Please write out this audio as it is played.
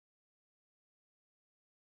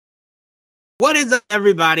What is up,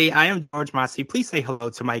 everybody? I am George Mossey. Please say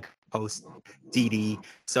hello to my host, Dee.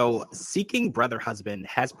 So, Seeking Brother Husband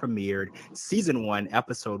has premiered season 1,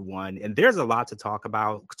 episode 1, and there's a lot to talk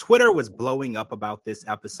about. Twitter was blowing up about this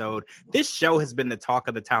episode. This show has been the talk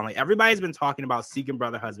of the town. Like, everybody's been talking about Seeking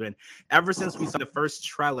Brother Husband ever since we saw the first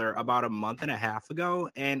trailer about a month and a half ago,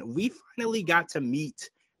 and we finally got to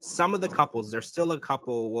meet some of the couples. There's still a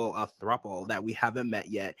couple, well, a throuple that we haven't met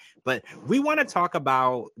yet, but we want to talk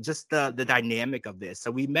about just the dynamic of this. So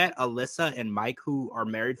we met Alyssa and Mike, who are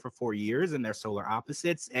married for 4 years and they're solar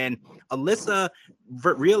opposites. And Alyssa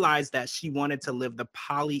realized that she wanted to live the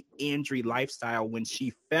polyandry lifestyle when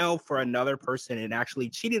she fell for another person and actually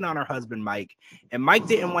cheated on her husband, Mike. And Mike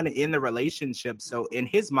didn't want to end the relationship. So in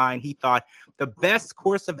his mind, he thought the best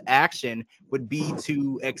course of action would be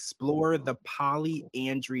to explore the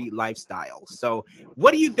polyandry lifestyle. So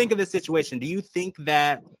what do you think of this situation? Do you think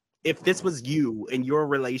that if this was you in your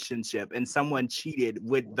relationship and someone cheated,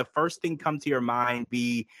 would the first thing come to your mind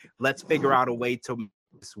be, let's figure out a way to make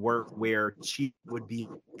this work where cheat would be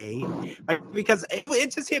because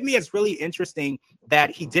it just hit me as really interesting that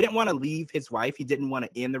he didn't want to leave his wife. He didn't want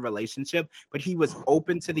to end the relationship, but he was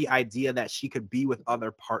open to the idea that she could be with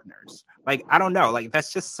other partners. Like, I don't know, like,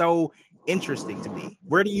 that's just so interesting to me.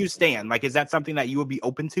 Where do you stand? Like, is that something that you would be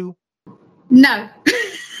open to? No.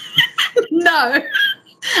 No.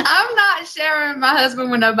 I'm not sharing my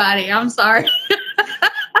husband with nobody. I'm sorry.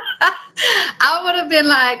 I would have been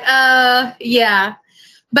like, yeah.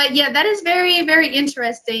 But yeah, that is very, very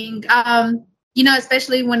interesting.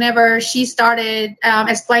 Especially whenever she started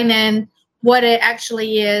explaining what it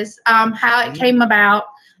actually is, how it came about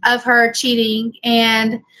of her cheating.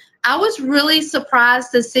 And I was really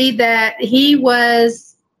surprised to see that he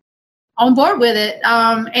was on board with it.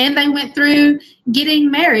 And they went through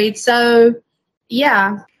getting married. So,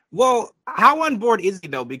 yeah. Well, how on board is he,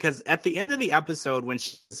 though? Because at the end of the episode, when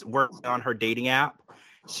she's working on her dating app,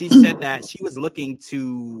 she said that she was looking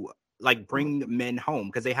to like bring men home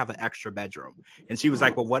because they have an extra bedroom. And she was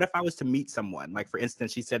like, well, what if I was to meet someone? Like, for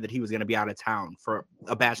instance, she said that he was going to be out of town for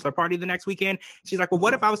a bachelor party the next weekend. She's like, well,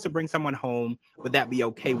 what if I was to bring someone home? Would that be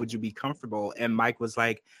okay? Would you be comfortable? And Mike was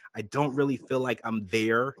like, I don't really feel like I'm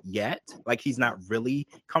there yet. Like, he's not really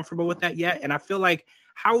comfortable with that yet. And I feel like,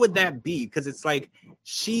 how would that be? Because it's like,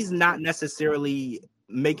 she's not necessarily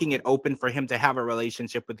making it open for him to have a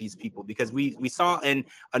relationship with these people, because we saw in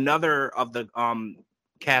another of the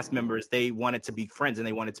cast members, they wanted to be friends and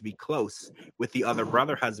they wanted to be close with the other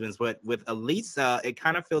brother husbands. But with Elisa, it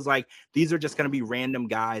kind of feels like these are just going to be random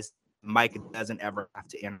guys Mike doesn't ever have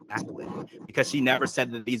to interact with, because she never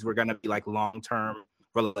said that these were going to be like long-term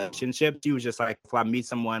relationships. She was just like, if I meet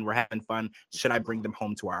someone, we're having fun, should I bring them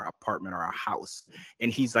home to our apartment or our house?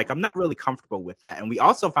 And he's like, I'm not really comfortable with that. And we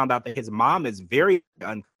also found out that his mom is very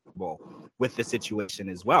uncomfortable with the situation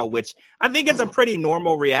as well, which I think is a pretty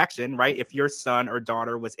normal reaction, right? If your son or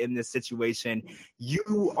daughter was in this situation,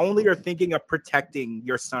 you only are thinking of protecting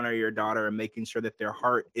your son or your daughter and making sure that their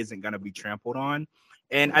heart isn't going to be trampled on.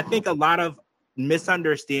 And I think a lot of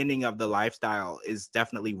misunderstanding of the lifestyle is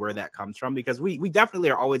definitely where that comes from, because we definitely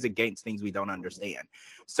are always against things we don't understand.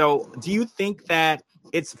 So do you think that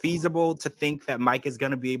it's feasible to think that Mike is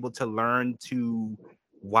going to be able to learn to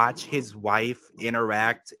watch his wife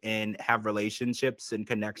interact and have relationships and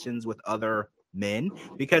connections with other men?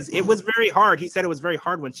 Because it was very hard. He said it was very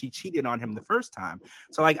hard when she cheated on him the first time.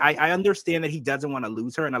 So like, I understand that he doesn't want to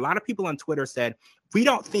lose her. And a lot of people on Twitter said, we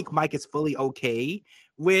don't think Mike is fully okay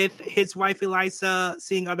with his wife Elisa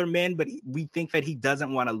seeing other men, but we think that he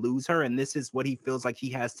doesn't want to lose her, and this is what he feels like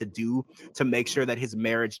he has to do to make sure that his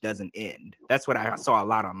marriage doesn't end. That's what I saw a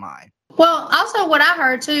lot online. Well, also what I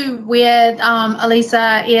heard too with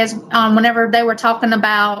Elisa is whenever they were talking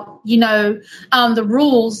about, the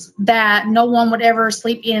rules that no one would ever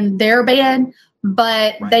sleep in their bed,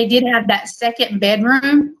 but right, they did have that second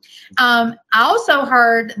bedroom. I also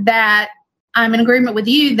heard that, I'm in agreement with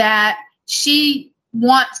you, that she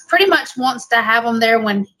pretty much wants to have him there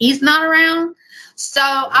when he's not around. So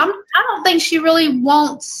I don't think she really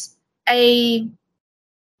wants a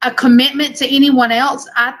commitment to anyone else.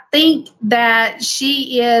 I think that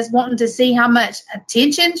she is wanting to see how much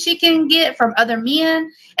attention she can get from other men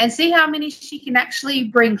and see how many she can actually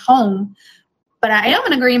bring home. But I am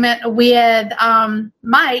in agreement with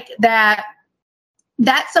Mike that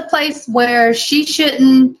that's a place where she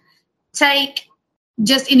shouldn't take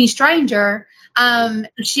just any stranger.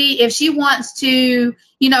 If she wants to,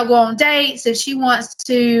 go on dates, if she wants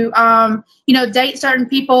to, date certain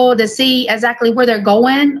people to see exactly where they're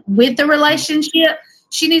going with the relationship,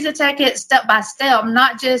 she needs to take it step by step,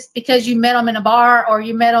 not just because you met them in a bar or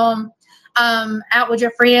you met them out with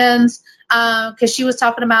your friends. because she was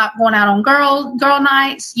talking about going out on girl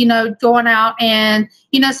nights, going out and,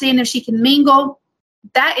 seeing if she can mingle.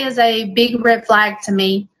 That is a big red flag to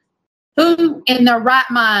me. Who in their right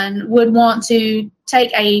mind would want to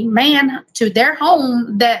take a man to their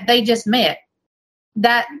home that they just met?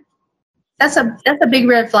 That's a big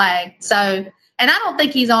red flag. So, and I don't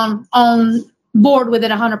think he's on board with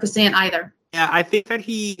it 100% either. Yeah, I think that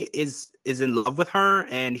he is in love with her,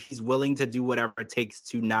 and he's willing to do whatever it takes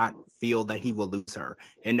to not feel that he will lose her.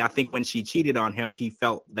 And I think when she cheated on him, he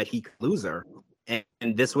felt that he could lose her.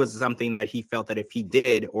 And this was something that he felt that if he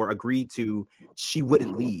did or agreed to, she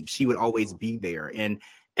wouldn't leave. She would always be there. And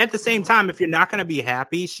at the same time, if you're not going to be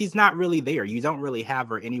happy, she's not really there. You don't really have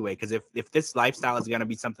her anyway, because if this lifestyle is going to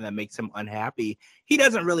be something that makes him unhappy, he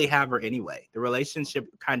doesn't really have her anyway. The relationship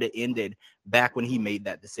kind of ended back when he made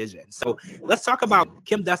that decision. So let's talk about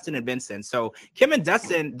Kim, Dustin, and Vincent. So Kim and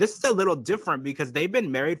Dustin, this is a little different because they've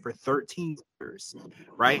been married for 13 years,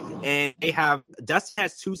 right? And Dustin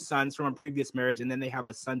has 2 sons from a previous marriage, and then they have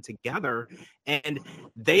a son together. And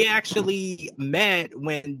they actually met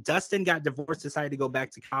when Dustin got divorced, decided to go back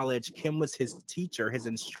to college. Kim was his teacher, his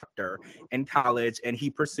instructor in college, and he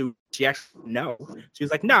pursued. She actually, no. She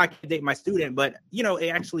was like, no, I can't date my student, but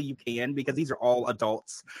actually you can, because these are all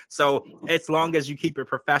adults. So as long as you keep it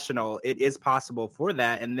professional, it is possible for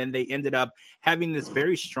that. And then they ended up having this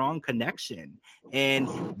very strong connection, and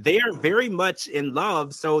they are very much in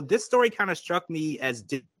love. So this story kind of struck me as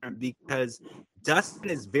different because Dustin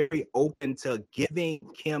is very open to giving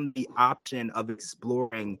Kim the option of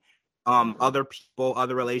exploring other people,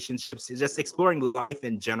 other relationships, just exploring life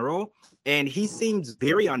in general. And he seems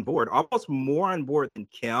very on board, almost more on board than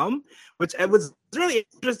Kim, which it was really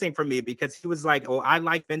interesting for me because he was like, oh, I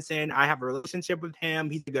like Vincent. I have a relationship with him.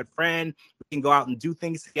 He's a good friend. We can go out and do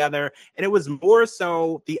things together. And it was more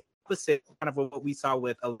so the opposite kind of what we saw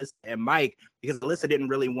with Alyssa and Mike, because Alyssa didn't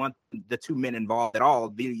really want the 2 men involved at all.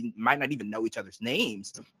 They might not even know each other's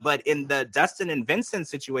names. But in the Dustin and Vincent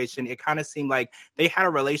situation, it kind of seemed like they had a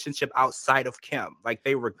relationship outside of Kim. Like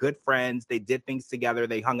they were good friends. They did things together.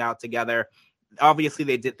 They hung out together. Obviously,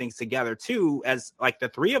 they did things together too, as like the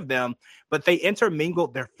 3 of them, but they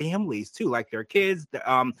intermingled their families too, like their kids,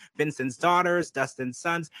 Vincent's daughters, Dustin's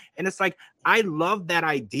sons. And it's like, I love that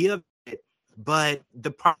idea. But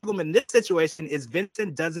the problem in this situation is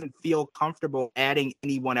Vincent doesn't feel comfortable adding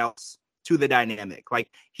anyone else to the dynamic.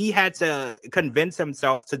 Like he had to convince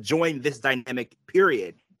himself to join this dynamic,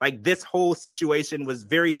 period. Like this whole situation was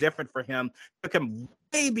very different for him, took him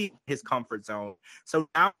way beyond his comfort zone. So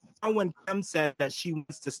now when Kim said that she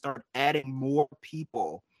wants to start adding more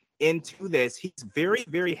people into this, he's very,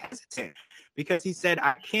 very hesitant because he said,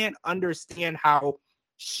 I can't understand how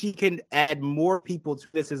she can add more people to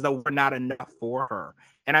this as though we're not enough for her.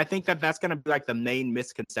 And I think that that's going to be like the main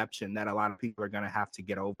misconception that a lot of people are going to have to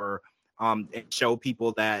get over, and show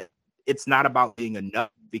people that it's not about being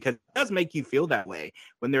enough, because it does make you feel that way.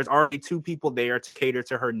 When there's already 2 people there to cater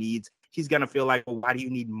to her needs, he's going to feel like, well, why do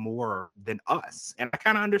you need more than us? And I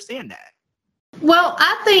kind of understand that. Well,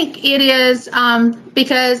 I think it is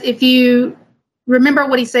because if you remember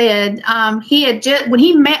what he said, he had just, when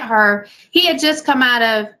he met her, he had just come out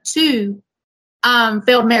of 2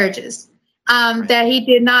 failed marriages that he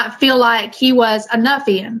did not feel like he was enough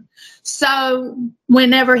in. So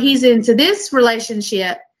whenever he's into this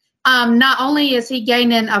relationship, not only is he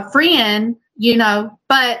gaining a friend,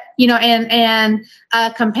 but, and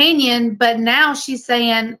a companion, but now she's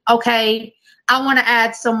saying, okay, I want to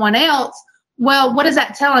add someone else. Well, what is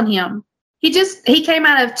that telling him? He came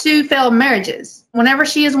out of 2 failed marriages. Whenever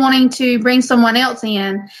she is wanting to bring someone else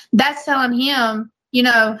in, that's telling him,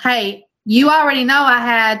 hey, you already know I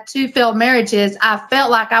had 2 failed marriages. I felt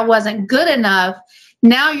like I wasn't good enough.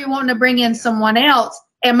 Now you're wanting to bring in someone else.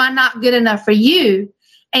 Am I not good enough for you?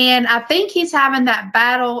 And I think he's having that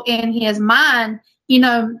battle in his mind.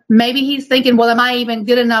 Maybe he's thinking, well, am I even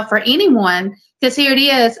good enough for anyone? Because here it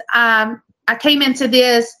is. I came into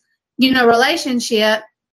this, relationship,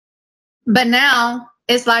 but now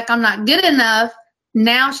it's like I'm not good enough.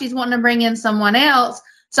 Now she's wanting to bring in someone else.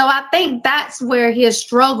 So I think that's where his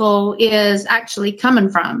struggle is actually coming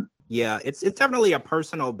from. Yeah, it's definitely a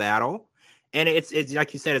personal battle. And it's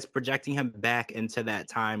like you said, it's projecting him back into that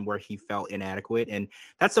time where he felt inadequate. And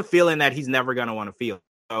that's a feeling that he's never going to want to feel.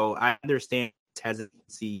 So I understand his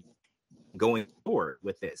hesitancy going forward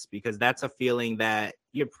with this, because that's a feeling that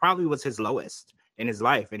it probably was his lowest. in his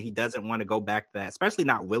life, and he doesn't want to go back to that, especially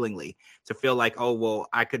not willingly, to feel like, oh, well,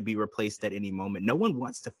 I could be replaced at any moment. No one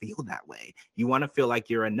wants to feel that way. You want to feel like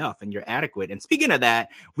you're enough and you're adequate. And speaking of that,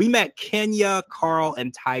 we met Kenya, Carl,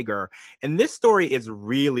 and Tiger. And this story is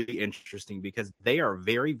really interesting because they are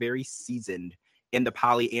very, very seasoned in the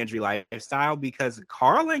polyandry lifestyle, because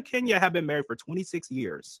Carl and Kenya have been married for 26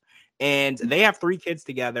 years and they have 3 kids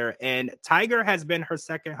together, and Tiger has been her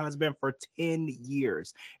second husband for 10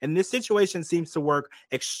 years. And this situation seems to work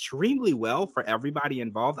extremely well for everybody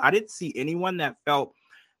involved. I didn't see anyone that felt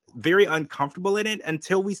very uncomfortable in it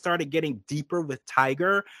until we started getting deeper with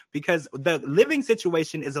Tiger, because the living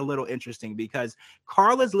situation is a little interesting, because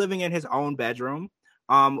Carl is living in his own bedroom,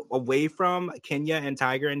 away from Kenya and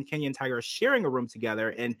Tiger, and Kenya and Tiger are sharing a room together.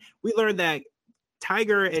 And we learned that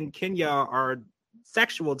Tiger and Kenya are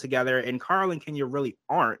sexual together, and Carl and Kenya really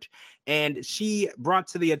aren't. And she brought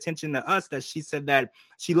to the attention to us that she said that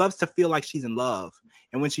she loves to feel like she's in love.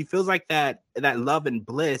 And when she feels like that love and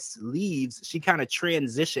bliss leaves, she kind of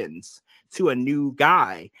transitions to a new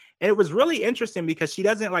guy. And it was really interesting because she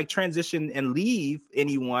doesn't like transition and leave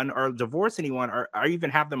anyone or divorce anyone or even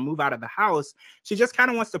have them move out of the house. She just kind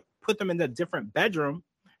of wants to put them in a different bedroom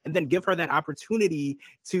and then give her that opportunity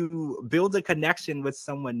to build a connection with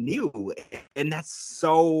someone new. And that's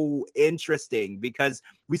so interesting because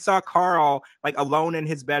we saw Carl like alone in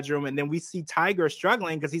his bedroom, and then we see Tiger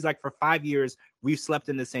struggling because he's like, for 5 years, we've slept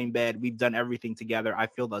in the same bed. We've done everything together. I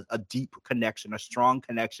feel a deep connection, a strong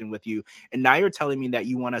connection with you. And now you're telling me that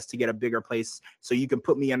you want us to get a bigger place so you can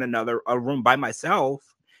put me in a room by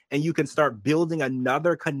myself and you can start building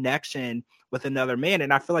another connection with another man.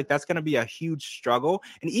 And I feel like that's going to be a huge struggle.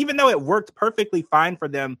 And even though it worked perfectly fine for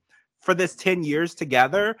them for this 10 years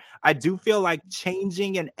together, I do feel like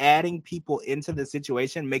changing and adding people into the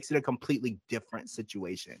situation makes it a completely different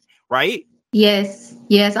situation, right? Yes,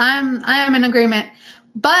 I am in agreement.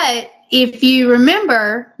 But if you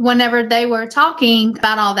remember, whenever they were talking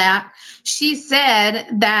about all that, she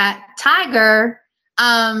said that Tiger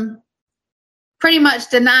pretty much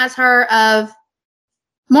denies her of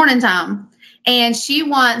morning time. And she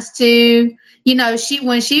wants to,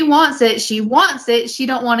 when she wants it. She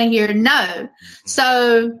don't want to hear no.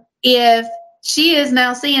 So if she is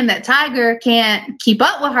now seeing that Tiger can't keep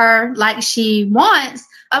up with her like she wants,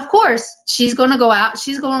 of course, she's going to go out.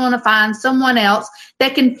 She's going to want to find someone else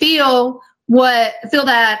that can feel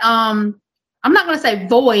that, I'm not going to say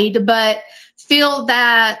void, but feel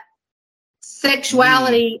that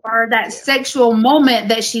sexuality or that sexual moment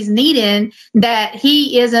that she's needing that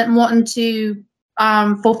he isn't wanting to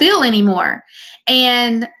fulfill anymore.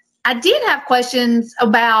 And I did have questions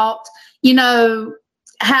about,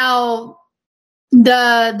 how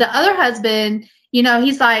the other husband,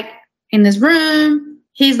 he's like in this room,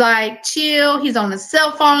 he's like chill, he's on his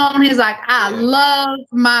cell phone, he's like, I love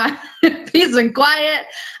my peace and quiet.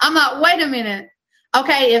 I'm like, wait a minute.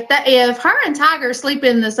 Okay, if her and Tiger sleep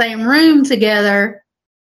in the same room together,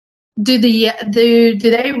 do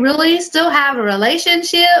they really still have a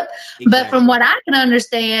relationship? Exactly. But from what I can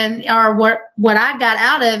understand, or what I got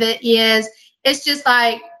out of it is, it's just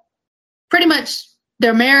like pretty much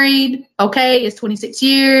they're married. Okay, it's 26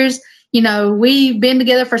 years. We've been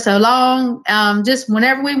together for so long. Just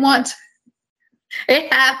whenever we want to,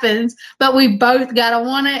 it happens, but we both gotta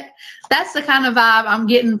want it. That's the kind of vibe I'm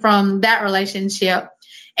getting from that relationship.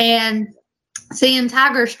 And seeing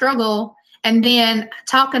Tiger struggle, and then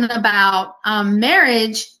talking about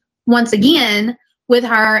marriage once again with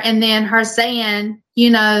her, and then her saying,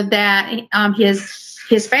 that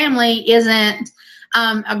his family isn't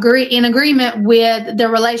in agreement with the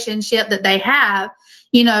relationship that they have.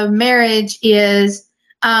 Marriage is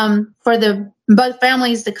for both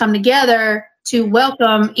families to come together to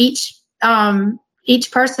welcome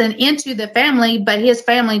each person into the family, but his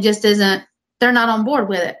family just they're not on board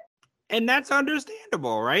with it. And that's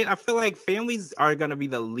understandable, right? I feel like families are going to be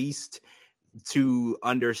the least to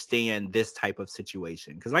understand this type of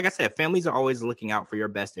situation. Because like I said, families are always looking out for your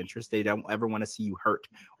best interest. They don't ever want to see you hurt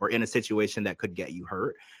or in a situation that could get you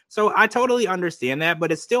hurt. So I totally understand that,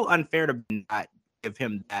 but it's still unfair to not give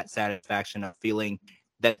him that satisfaction of feeling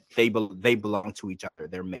that they belong to each other.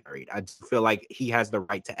 They're married. I just feel like he has the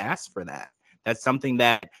right to ask for that. That's something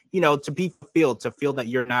that, to be fulfilled, to feel that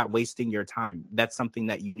you're not wasting your time. That's something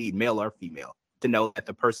that you need, male or female, to know that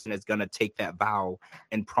the person is going to take that vow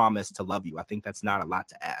and promise to love you. I think that's not a lot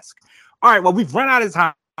to ask. All right, well, we've run out of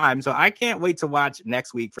time, so I can't wait to watch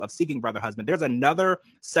next week of Seeking Brother Husband. There's another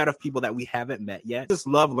set of people that we haven't met yet. Just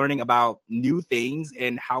love learning about new things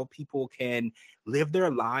and how people can live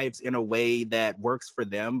their lives in a way that works for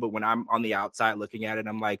them. But when I'm on the outside looking at it,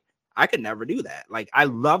 I'm like, I could never do that. Like, I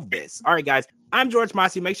love this. All right, guys, I'm George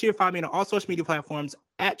Mossey. Make sure you follow me on all social media platforms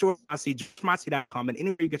at George Mossey, GeorgeMossey.com, and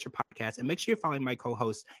anywhere you get your podcast. And make sure you're following my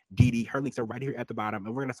co-host, Dee Dee. Her links are right here at the bottom.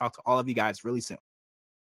 And we're going to talk to all of you guys really soon.